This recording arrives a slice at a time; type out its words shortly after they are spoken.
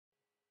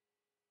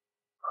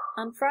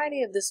On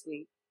Friday of this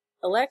week,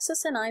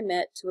 Alexis and I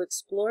met to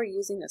explore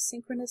using a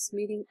synchronous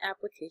meeting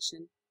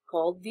application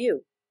called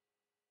View,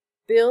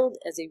 billed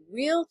as a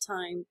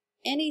real-time,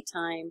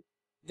 anytime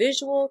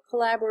visual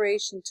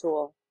collaboration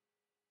tool.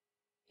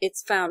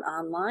 It's found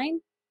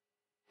online,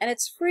 and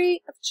it's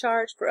free of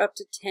charge for up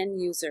to 10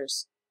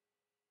 users.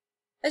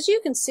 As you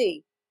can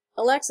see,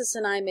 Alexis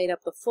and I made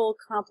up the full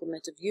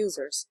complement of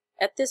users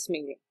at this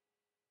meeting.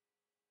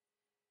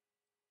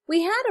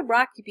 We had a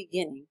rocky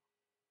beginning,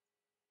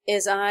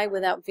 as I,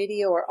 without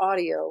video or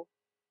audio,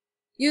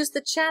 used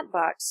the chat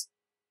box,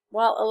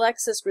 while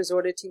Alexis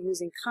resorted to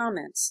using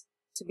comments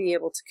to be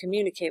able to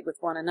communicate with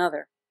one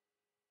another.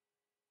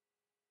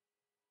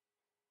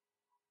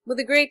 With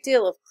a great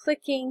deal of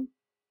clicking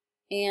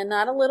and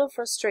not a little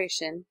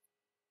frustration,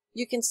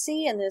 you can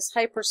see in this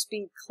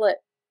hyperspeed clip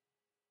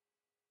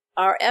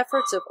our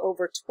efforts of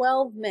over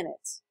 12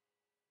 minutes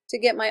to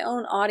get my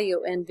own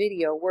audio and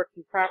video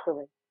working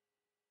properly.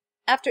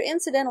 After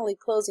incidentally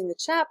closing the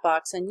chat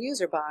box and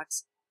user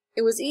box,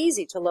 it was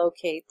easy to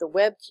locate the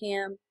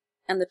webcam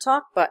and the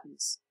talk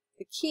buttons.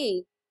 The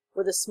key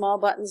were the small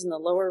buttons in the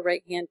lower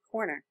right-hand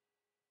corner.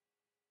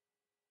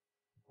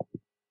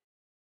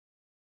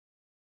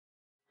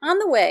 On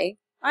the way,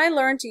 I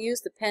learned to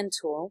use the pen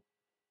tool,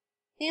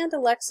 and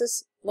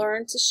Alexis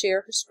learned to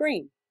share her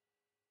screen.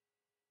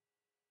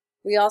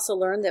 We also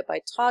learned that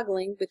by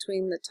toggling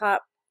between the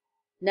top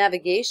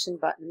navigation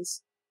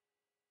buttons,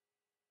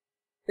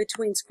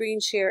 between screen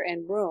share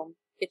and room,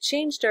 it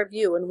changed our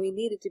view and we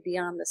needed to be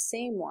on the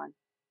same one,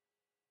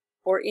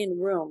 or in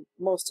room,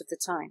 most of the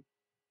time.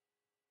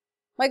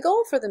 My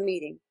goal for the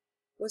meeting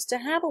was to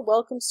have a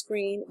welcome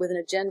screen with an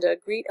agenda,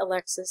 greet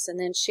Alexis, and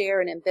then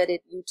share an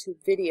embedded YouTube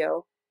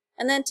video,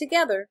 and then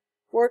together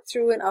work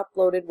through an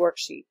uploaded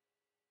worksheet.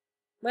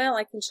 Well,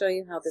 I can show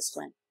you how this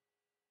went.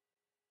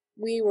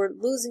 We were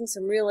losing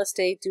some real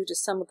estate due to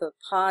some of the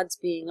pods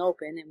being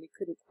open, and we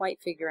couldn't quite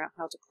figure out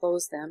how to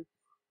close them.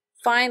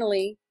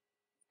 Finally,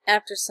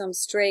 after some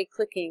stray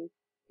clicking,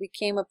 we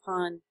came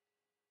upon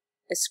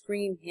a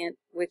screen hint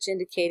which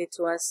indicated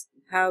to us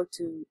how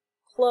to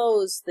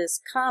close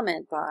this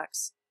comment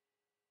box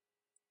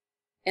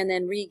and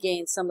then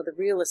regain some of the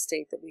real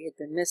estate that we had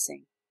been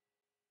missing.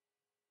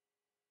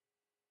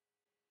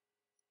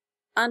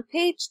 On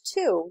page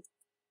 2,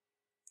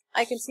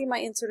 I can see my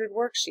inserted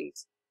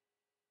worksheet,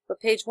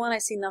 but page 1 I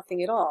see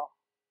nothing at all.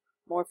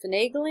 More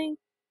finagling,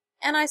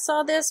 and I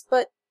saw this,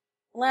 but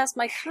alas,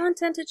 my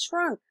content had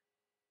shrunk.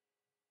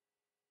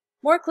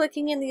 More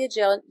clicking and the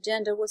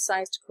agenda was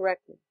sized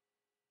correctly.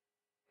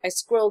 I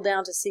scrolled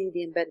down to see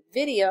the embedded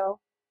video,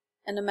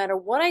 and no matter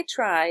what I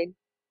tried,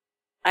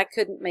 I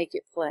couldn't make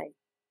it play.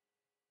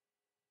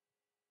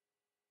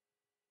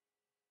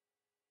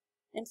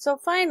 And so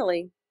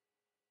finally,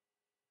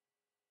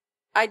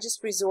 I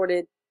just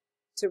resorted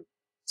to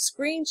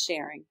screen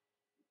sharing,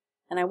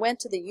 and I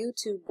went to the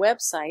YouTube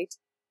website,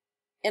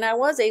 and I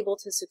was able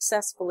to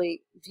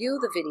successfully view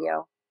the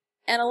video,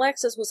 and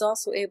Alexis was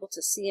also able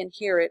to see and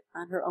hear it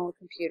on her own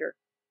computer.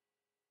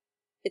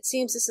 It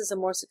seems this is a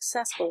more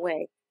successful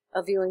way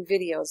of viewing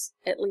videos,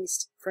 at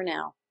least for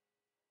now.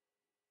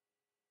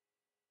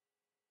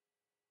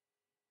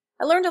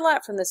 I learned a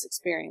lot from this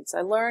experience.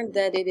 I learned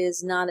that it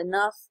is not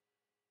enough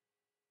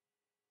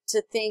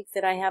to think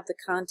that I have the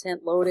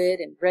content loaded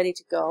and ready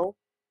to go.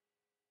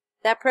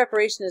 That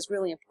preparation is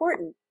really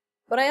important,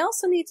 but I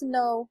also need to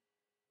know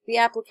the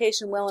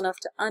application well enough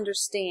to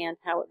understand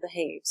how it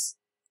behaves.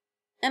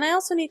 And I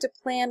also need to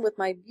plan with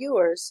my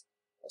viewers,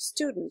 or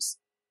students,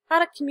 how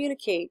to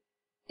communicate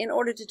in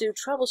order to do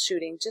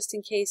troubleshooting just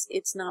in case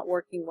it's not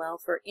working well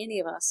for any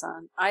of us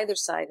on either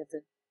side of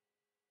the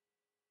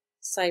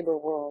cyber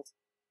world.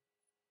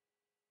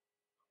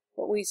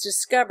 What we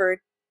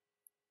discovered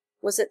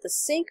was that the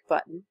sync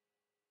button,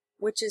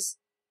 which is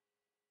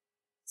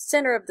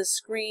center of the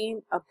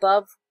screen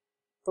above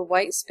the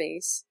white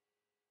space,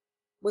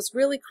 was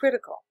really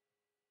critical.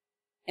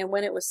 And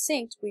when it was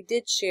synced, we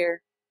did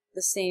share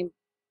the same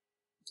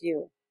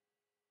view.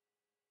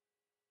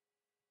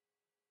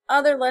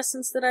 Other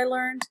lessons that I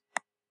learned: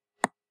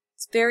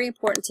 it's very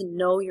important to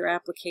know your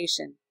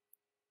application.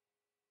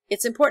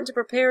 It's important to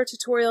prepare a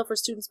tutorial for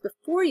students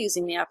before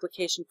using the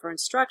application for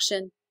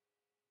instruction.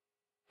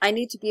 I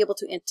need to be able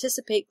to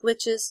anticipate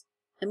glitches,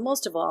 and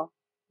most of all,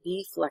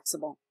 be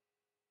flexible.